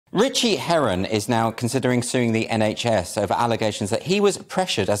Ritchie Herron is now considering suing the NHS over allegations that he was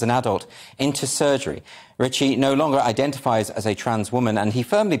pressured as an adult into surgery. Ritchie no longer identifies as a trans woman, and he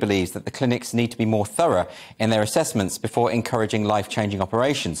firmly believes that the clinics need to be more thorough in their assessments before encouraging life-changing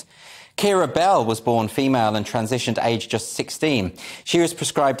operations. Keira Bell was born female and transitioned aged just 16. She was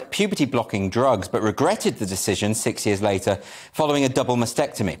prescribed puberty-blocking drugs but regretted the decision 6 years later following a double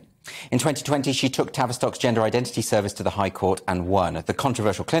mastectomy. In 2020, she took Tavistock's gender identity service to the High Court and won. The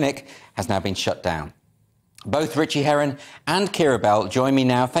controversial clinic has now been shut down. Both Ritchie Herron and Keira Bell join me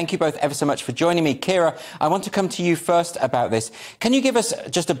now. Thank you both ever so much for joining me. Keira, I want to come to you first about this. Can you give us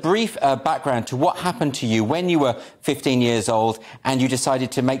just a brief background to what happened to you when you were 15 years old and you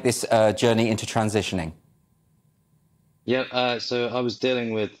decided to make this journey into transitioning? Yeah, so I was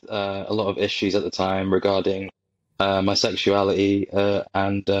dealing with a lot of issues at the time regarding my sexuality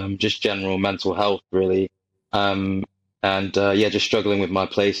and just general mental health, really. Just struggling with my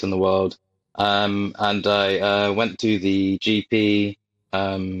place in the world. And I went to the GP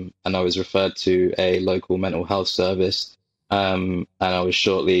and I was referred to a local mental health service. And I was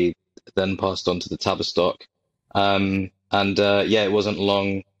shortly then passed on to the Tavistock. It wasn't long.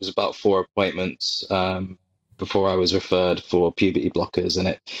 It was about 4 appointments before I was referred for puberty blockers, and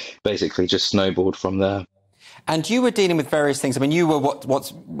it basically just snowballed from there. And you were dealing with various things. I mean, you were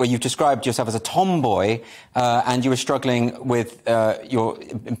what you've described yourself as a tomboy, and you were struggling with your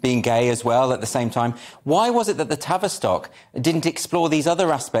being gay as well at the same time. Why was it that the Tavistock didn't explore these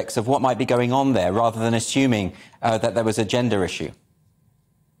other aspects of what might be going on there, rather than assuming that there was a gender issue?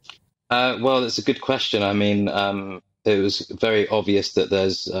 Well, it's a good question. I mean, it was very obvious that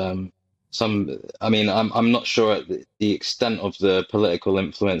there's some. I mean, I'm not sure at the extent of the political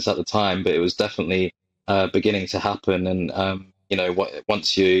influence at the time, but it was definitely beginning to happen. And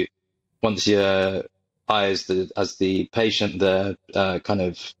once I as the patient there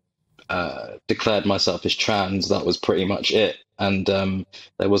declared myself as trans, that was pretty much it. And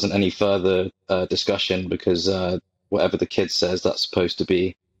there wasn't any further discussion, because whatever the kid says, that's supposed to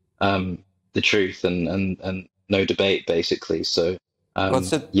be the truth, and no debate, basically. So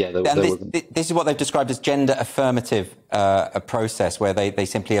this is what they've described as gender affirmative a process, where they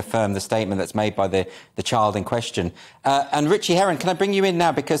simply affirm the statement that's made by the child in question. And Ritchie Herron, can I bring you in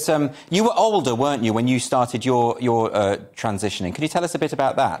now? Because you were older, weren't you, when you started your transitioning? Can you tell us a bit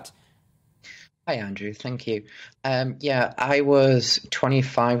about that? Hi, Andrew. Thank you. I was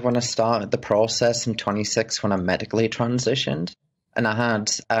 25 when I started the process and 26 when I medically transitioned. And I had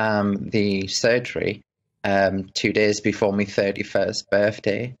the surgery 2 days before my 31st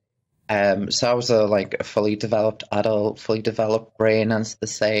birthday. So I was a fully developed adult, fully developed brain, as they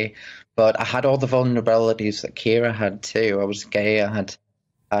say. But I had all the vulnerabilities that Keira had too. I was gay. I had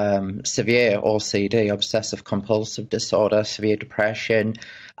severe OCD, obsessive compulsive disorder, severe depression.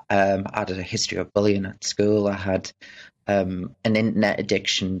 I had a history of bullying at school. I had an internet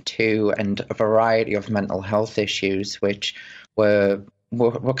addiction too, and a variety of mental health issues, which were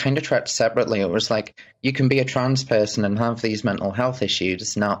kind of treated separately. It was like, you can be a trans person and have these mental health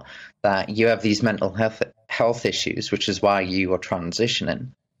issues, not that you have these mental health issues, which is why you are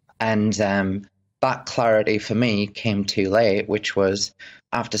transitioning. And that clarity for me came too late, which was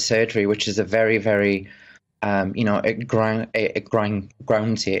after surgery, which is a very, very, it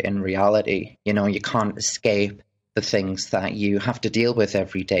grounds you in reality. You can't escape the things that you have to deal with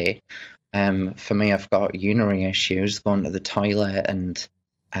every day. For me, I've got urinary issues, going to the toilet, and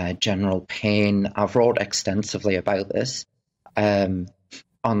general pain. I've wrote extensively about this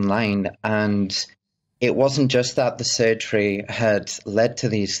online, and it wasn't just that the surgery had led to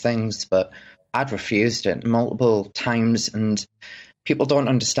these things, but I'd refused it multiple times. And people don't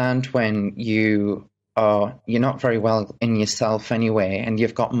understand when you're not very well in yourself anyway, and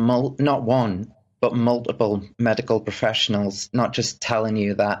you've got not one, but multiple medical professionals not just telling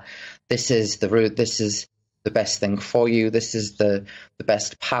you that this is the route, this is the best thing for you, this is the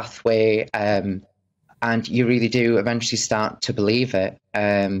best pathway, and you really do eventually start to believe it,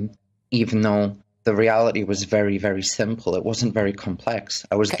 even though the reality was very, very simple. It wasn't very complex.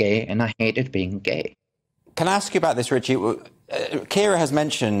 I was gay, and I hated being gay. Can I ask you about this, Ritchie? Keira has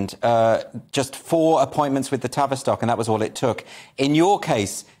mentioned just 4 appointments with the Tavistock, and that was all it took. In your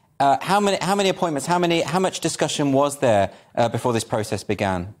case, how many appointments, how much discussion was there before this process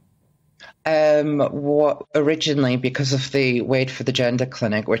began? Originally, because of the wait for the gender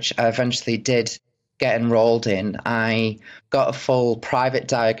clinic, which I eventually did get enrolled in, I got a full private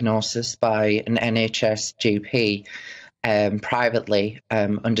diagnosis by an NHS GP privately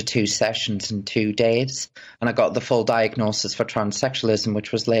under 2 sessions in 2 days. And I got the full diagnosis for transsexualism,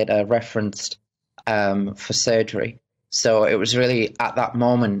 which was later referenced for surgery. So it was really, at that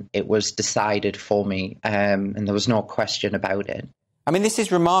moment, it was decided for me, and there was no question about it. I mean, this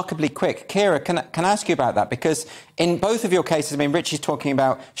is remarkably quick. Keira, can I ask you about that? Because in both of your cases, I mean, Ritchie's talking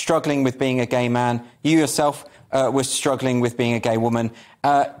about struggling with being a gay man. You yourself were struggling with being a gay woman.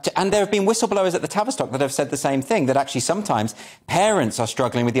 And there have been whistleblowers at the Tavistock that have said the same thing, that actually sometimes parents are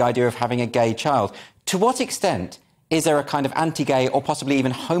struggling with the idea of having a gay child. To what extent is there a kind of anti-gay or possibly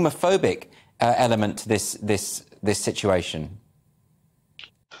even homophobic element to this situation?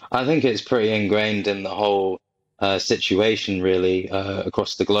 I think it's pretty ingrained in the whole situation, really,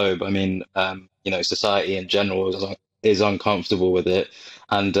 across the globe. I mean, society in general is uncomfortable with it.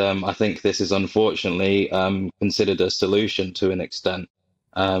 And I think this is unfortunately considered a solution to an extent.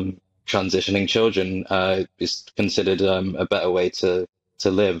 Transitioning children is considered a better way to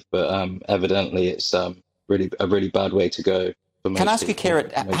live, but evidently it's really a really bad way to go. Can I ask you,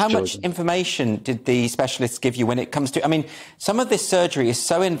 Keira, how much information did the specialists give you when it comes to... I mean, some of this surgery is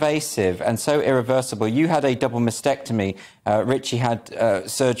so invasive and so irreversible. You had a double mastectomy. Ritchie had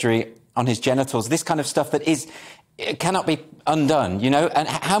surgery on his genitals. This kind of stuff that cannot be undone, you know? And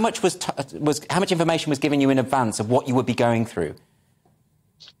how much how much information was given you in advance of what you would be going through?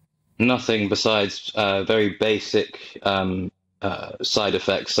 Nothing besides very basic side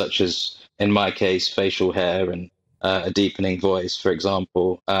effects, such as, in my case, facial hair and a deepening voice, for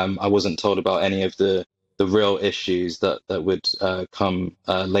example. I wasn't told about any of the real issues that would come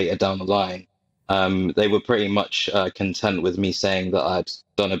later down the line. They were pretty much content with me saying that I'd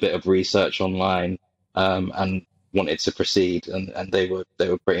done a bit of research online and wanted to proceed, and they were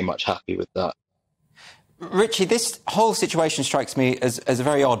pretty much happy with that. Ritchie, this whole situation strikes me as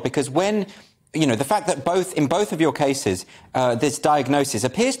very odd, because when, you know, the fact that in both of your cases, this diagnosis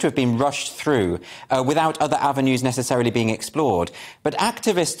appears to have been rushed through without other avenues necessarily being explored. But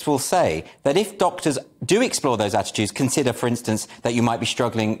activists will say that if doctors do explore those attitudes, consider, for instance, that you might be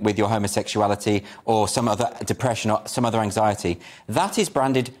struggling with your homosexuality or some other depression or some other anxiety, that is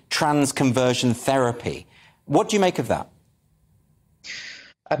branded trans conversion therapy. What do you make of that?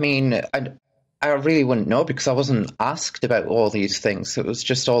 I mean, I really wouldn't know, because I wasn't asked about all these things. It was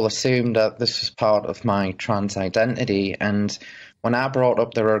just all assumed that this was part of my trans identity. And when I brought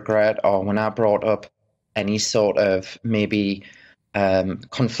up the regret, or when I brought up any sort of maybe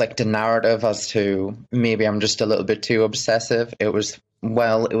conflicting narrative as to maybe I'm just a little bit too obsessive, it was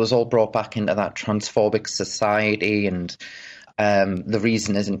all brought back into that transphobic society, and the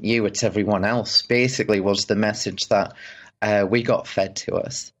reason isn't you, it's everyone else, basically, was the message that we got fed to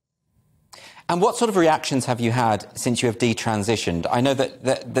us. And what sort of reactions have you had since you have detransitioned? I know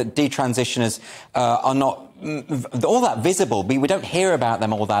that detransitioners are not all that visible. We don't hear about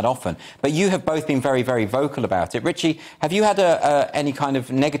them all that often. But you have both been very, very vocal about it. Ritchie, have you had any kind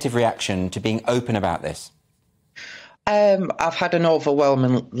of negative reaction to being open about this? I've had an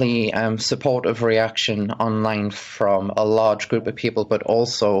overwhelmingly supportive reaction online from a large group of people, but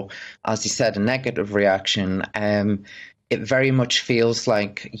also, as you said, a negative reaction. It very much feels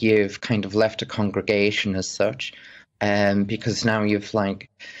like you've kind of left a congregation as such, because now you've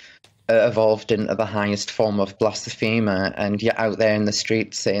evolved into the highest form of blasphemer, and you're out there in the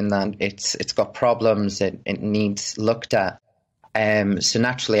streets saying that it's got problems, it needs looked at. So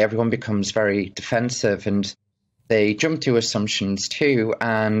naturally, everyone becomes very defensive, and they jump to assumptions too,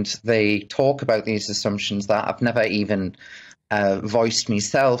 and they talk about these assumptions that I've never even voiced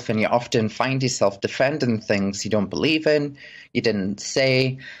myself, and you often find yourself defending things you don't believe in, you didn't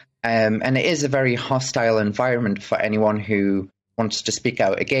say, and it is a very hostile environment for anyone who wants to speak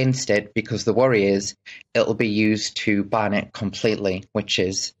out against it, because the worry is it'll be used to ban it completely, which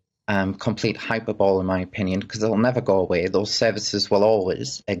is complete hyperbole in my opinion, because it'll never go away. Those services will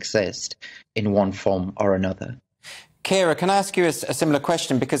always exist in one form or another. Keira, can I ask you a similar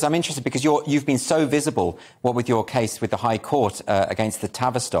question? Because I'm interested, because you've been so visible, what with your case with the High Court against the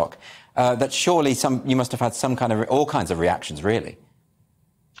Tavistock, that surely you must have had all kinds of reactions, really.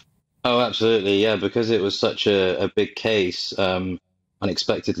 Oh, absolutely, yeah, because it was such a big case,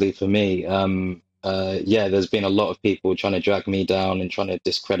 unexpectedly for me. There's been a lot of people trying to drag me down and trying to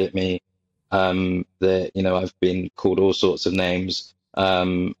discredit me. I've been called all sorts of names,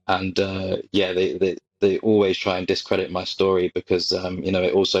 they always try and discredit my story, because,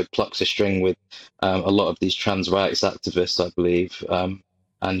 it also plucks a string with a lot of these trans rights activists, I believe.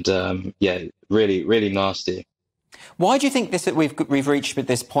 Really, really nasty. Why do you think that we've reached at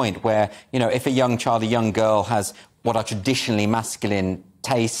this point where, if a young child, a young girl has what are traditionally masculine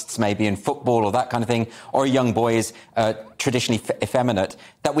tastes, maybe in football or that kind of thing, or a young boy is traditionally effeminate,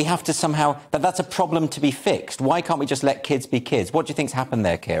 that we have to somehow, that's a problem to be fixed? Why can't we just let kids be kids? What do you think's happened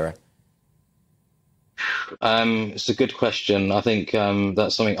there, Keira? It's a good question. I think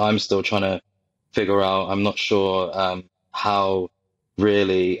that's something I'm still trying to figure out. I'm not sure how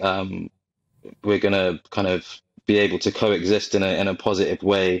really we're going to kind of be able to coexist in a positive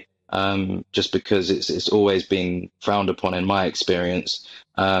way. Just because it's always been frowned upon in my experience.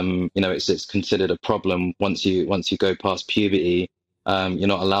 It's considered a problem once you go past puberty. You're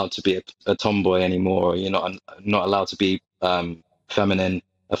not allowed to be a tomboy anymore. You're not allowed to be feminine,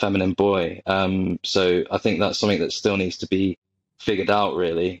 a feminine boy. So I think that's something that still needs to be figured out,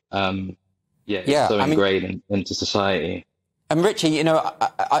 really. It's so ingrained into society. And Ritchie,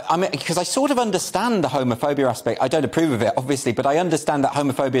 because I sort of understand the homophobia aspect. I don't approve of it, obviously, but I understand that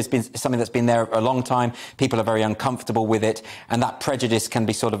homophobia has been something that's been there a long time. People are very uncomfortable with it, and that prejudice can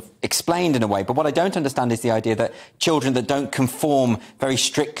be sort of explained in a way. But what I don't understand is the idea that children that don't conform very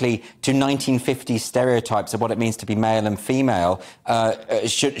strictly to 1950s stereotypes of what it means to be male and female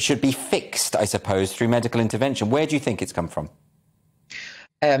should be fixed, I suppose, through medical intervention. Where do you think it's come from?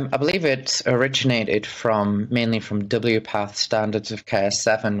 I believe it originated mainly from WPATH Standards of Care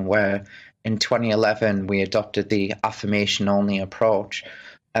 7, where in 2011 we adopted the affirmation-only approach.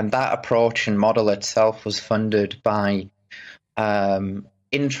 And that approach and model itself was funded by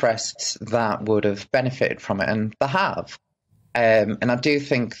interests that would have benefited from it, and they have. And I do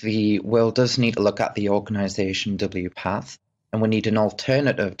think the world does need to look at the organisation WPATH, and we need an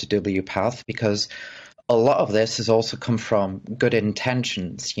alternative to WPATH, because a lot of this has also come from good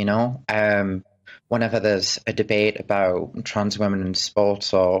intentions, whenever there's a debate about trans women in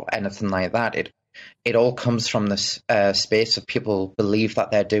sports or anything like that, it all comes from this space of people believe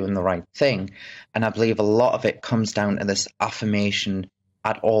that they're doing the right thing. And I believe a lot of it comes down to this affirmation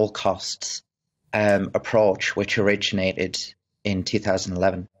at all costs approach, which originated in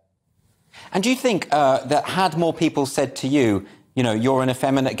 2011. And do you think that had more people said to you, you're an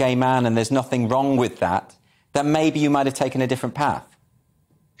effeminate gay man and there's nothing wrong with that, that maybe you might have taken a different path?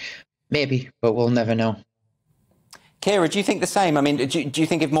 Maybe, but we'll never know. Keira, do you think the same? I mean, do you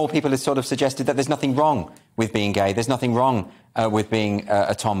think if more people had sort of suggested that there's nothing wrong with being gay, there's nothing wrong with being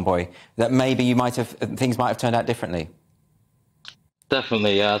a tomboy, that maybe things might have turned out differently?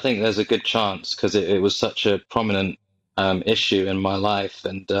 Definitely, yeah. I think there's a good chance, because it was such a prominent issue in my life,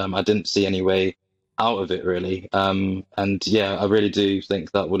 and I didn't see any way out of it, really. And yeah, I really do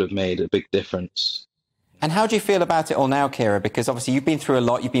think that would have made a big difference. And how do you feel about it all now, Keira? Because obviously you've been through a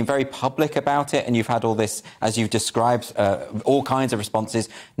lot, you've been very public about it, and you've had all this, as you've described, all kinds of responses,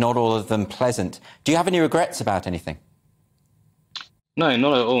 not all of them pleasant. Do you have any regrets about anything? No,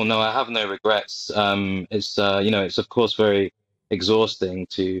 not at all. No, I have no regrets. It's of course very exhausting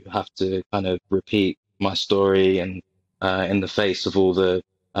to have to kind of repeat my story, and in the face of all the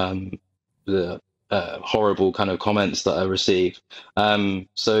horrible kind of comments that I receive.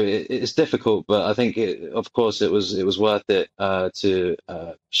 So it's difficult, but I think of course it was worth it to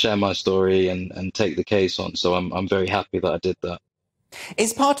share my story and take the case on. So I'm very happy that I did that.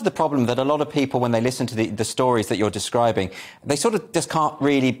 Is part of the problem that a lot of people, when they listen to the stories that you're describing, they sort of just can't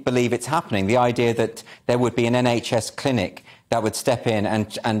really believe it's happening? The idea that there would be an NHS clinic that would step in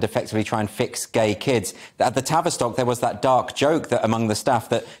and effectively try and fix gay kids. At the Tavistock, there was that dark joke that among the staff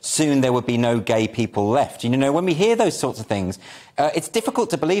that soon there would be no gay people left. When we hear those sorts of things, it's difficult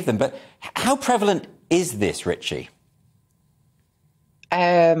to believe them. But how prevalent is this, Ritchie?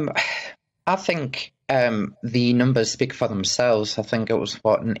 I think the numbers speak for themselves. I think it was,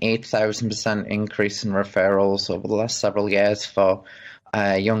 an 8,000% increase in referrals over the last several years for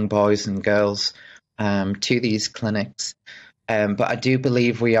young boys and girls to these clinics. But I do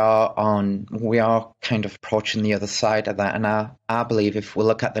believe we are kind of approaching the other side of that. And I believe if we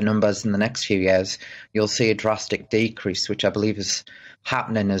look at the numbers in the next few years, you'll see a drastic decrease, which I believe is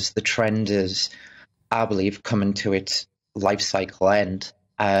happening as the trend is, I believe, coming to its life cycle end.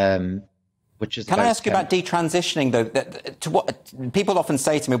 Can I ask you about detransitioning, though? To what people often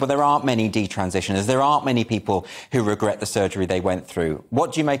say to me, well, there aren't many detransitioners. There aren't many people who regret the surgery they went through.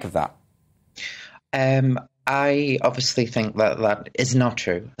 What do you make of that? I obviously think that is not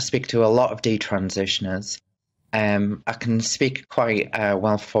true. I speak to a lot of detransitioners. I can speak quite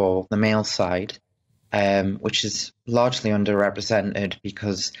well for the male side, which is largely underrepresented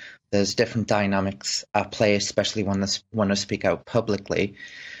because there's different dynamics at play, especially when I speak out publicly.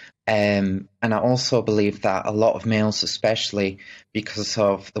 And I also believe that a lot of males, especially because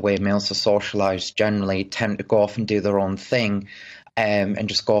of the way males are socialised generally, tend to go off and do their own thing and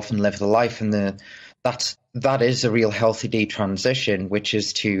just go off and live the life. And that is a real healthy detransition, which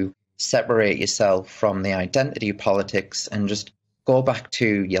is to separate yourself from the identity politics and just go back to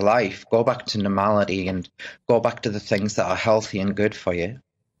your life, go back to normality and go back to the things that are healthy and good for you.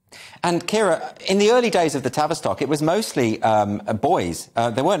 And Keira, in the early days of the Tavistock, it was mostly boys.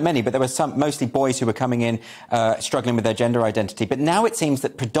 There weren't many, but there were mostly boys who were coming in struggling with their gender identity. But now it seems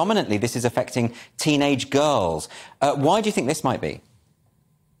that predominantly this is affecting teenage girls. Why do you think this might be?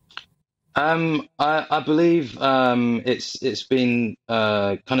 I believe it's been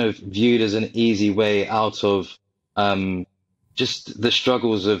kind of viewed as an easy way out of just the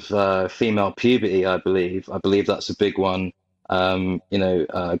struggles of female puberty. I believe that's a big one.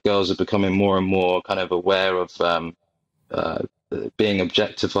 Girls are becoming more and more kind of aware of being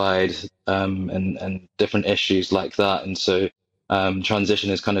objectified and different issues like that, and so transition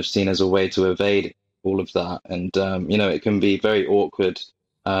is kind of seen as a way to evade all of that. And it can be very awkward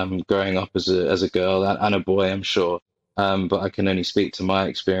growing up as a girl and a boy, I'm sure. But I can only speak to my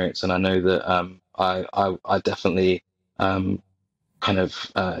experience, and I know that I definitely kind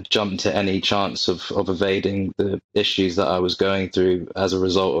of jumped to any chance of evading the issues that I was going through as a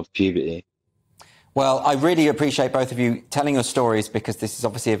result of puberty. Well, I really appreciate both of you telling your stories, because this is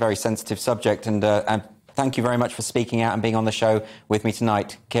obviously a very sensitive subject, and thank you very much for speaking out and being on the show with me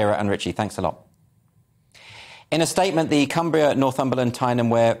tonight, Keira and Ritchie. Thanks a lot. In a statement, the Cumbria, Northumberland, Tyne and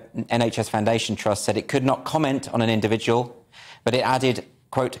Wear NHS Foundation Trust said it could not comment on an individual, but it added,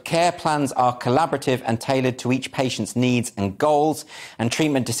 quote, care plans are collaborative and tailored to each patient's needs and goals, and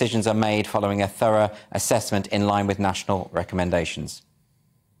treatment decisions are made following a thorough assessment in line with national recommendations.